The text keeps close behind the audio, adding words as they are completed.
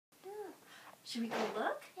Should we go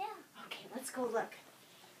look? Yeah. Okay, let's go look.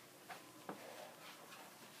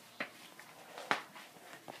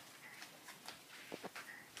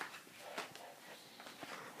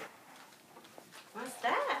 What's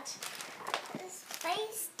that? The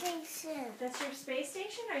space station. That's your space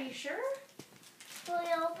station? Are you sure? Will we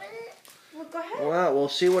open it? Well, go ahead. Wow, we'll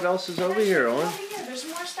see what else is over here, Owen. Over here. There's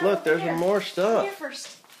more stuff. Look, over there's here. more Come stuff. here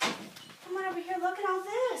first. Come on over here. Look at all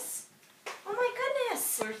this. Oh my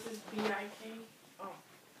goodness. Where's this B-I-K? Oh.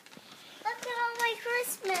 Look at all my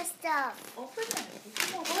Christmas stuff. Open it.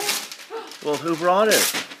 Oh, what? Well, who brought it?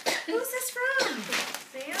 Who's this from?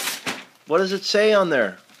 Sam? What does it say on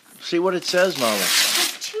there? See what it says, Mama.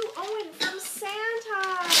 It's to Owen from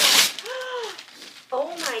Santa. Oh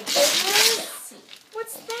my goodness.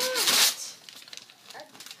 What's that?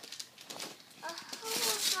 A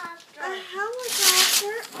helicopter. A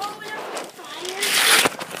helicopter. Oh, and a fire.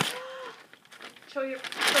 Show your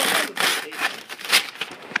station.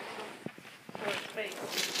 Show its face.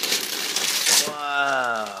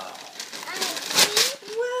 Wow.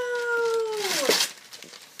 Whoa!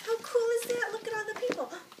 How cool is that? Look at all the people.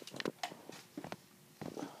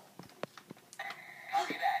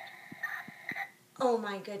 Oh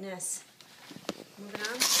my goodness. Moving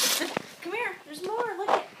on. Come here. There's more. Look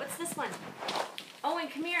at what's this one? Owen,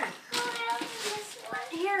 come here. This one.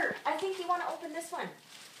 Here. I think you want to open this one.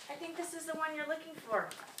 I think this is the one you're looking for.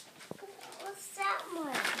 What's that one?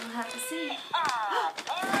 We'll have to see.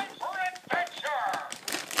 Time for adventure!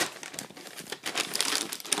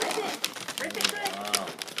 Rip it. Rip it good. Wow.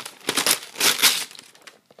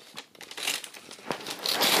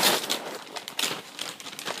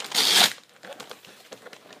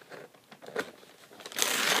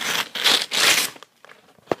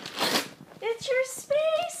 It's your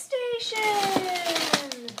space station.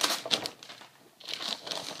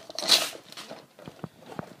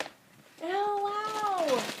 Oh,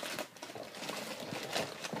 wow.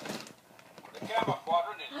 The Gamma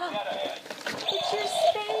Quadrant is dead ahead. It's your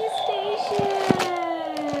space station.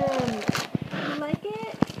 You like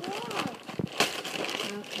it? Yeah.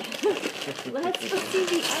 Okay. Let's go see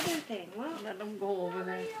the other thing. Well, Let them go over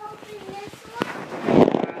there. Can we open this one?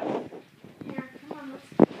 here, come on. Let's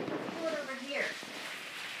pull it over here.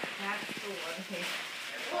 That's the one here.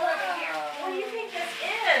 Pull it over here. What do you think this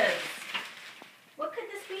is? What could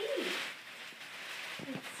this be?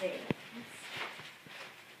 Let's see.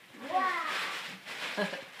 Wow.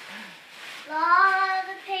 Lot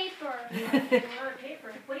of paper. A lot of paper.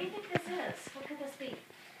 What do you think this is? What could this be?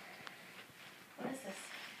 What is this?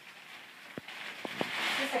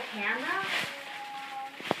 Is this a camera?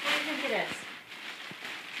 What do you think it is?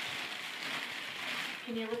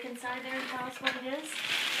 Can you look inside there and tell us what it is?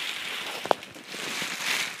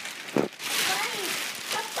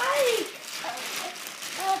 A bike!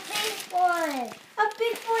 A big one. A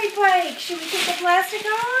big boy bike! Should we take the plastic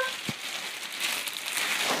off?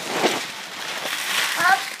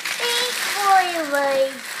 A big boy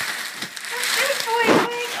bike. A big boy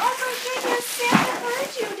bike! Oh my goodness, Santa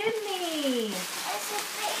heard you, didn't he? It's a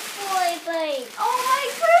big boy bike. Oh my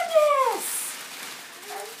goodness!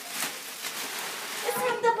 Is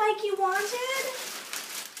that the bike you wanted?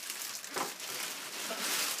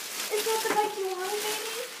 Is that the bike you wanted,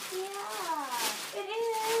 baby? Yeah. It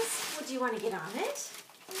is. Well, do you want to get on it?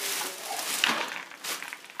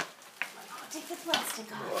 I'll take the plastic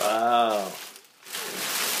off. Wow.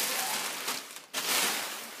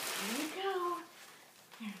 There you go.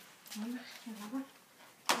 Here, Mama.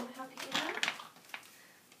 I'll help you get on.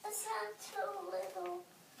 It's not too little.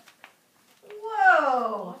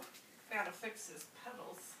 Whoa! Gotta fix his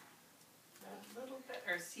pedals. A little bit.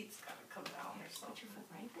 Or seat's gotta come down or Put something. your foot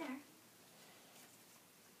right there.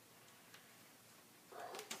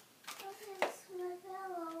 This is my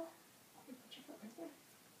pillow. Put your foot right there.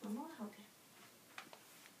 Mama will help you.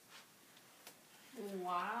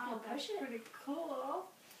 Wow, Now push that's it. pretty cool.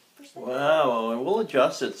 Push that. Wow, and we'll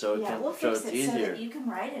adjust it so it Yeah, can, we'll so fix it's it so easier. that you can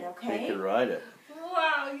ride it, okay? You can ride it.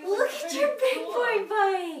 Wow, you Look at your big boy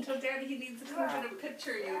bike. So Daddy, he needs to come get a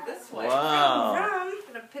picture of you this way. Wow.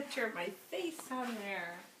 From. Put a picture of my face on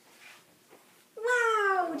there.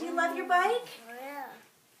 Wow, do you love your bike? Yeah.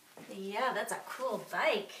 Yeah, that's a cool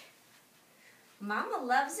bike. Mama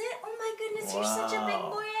loves it. Oh my goodness, you're such a big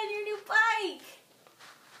Wow. boy on your new bike.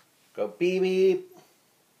 Go beep beep.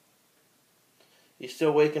 You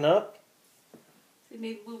still waking up? You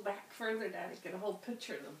need to move back further, Daddy. Get a whole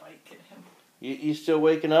picture of the bike and him. You still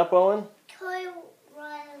waking up, Owen? Can we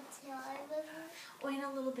run outside with her? Wait a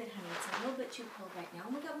little bit, honey. It's a little bit too cold right now.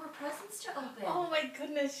 We got more presents to open. Oh my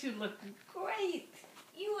goodness, you look great.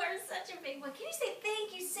 You are such a big boy. Can you say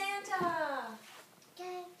thank you, Santa?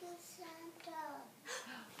 Thank you, Santa.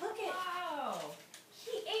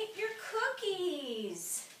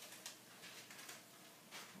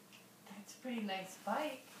 nice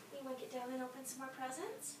bike. You want to get down and open some more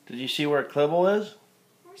presents? Did you see where Klibble is?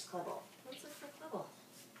 Where's Klibble? Let's look for Klibble.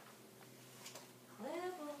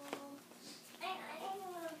 Klibble.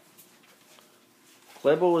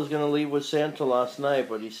 Klibble was going to leave with Santa last night,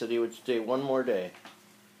 but he said he would stay one more day.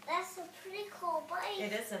 That's a pretty cool bike.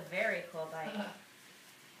 It is a very cool bike.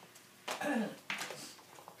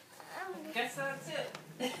 Guess that's it.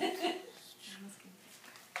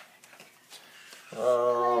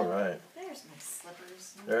 All right. There's my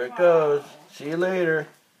slippers. There it goes. See you later.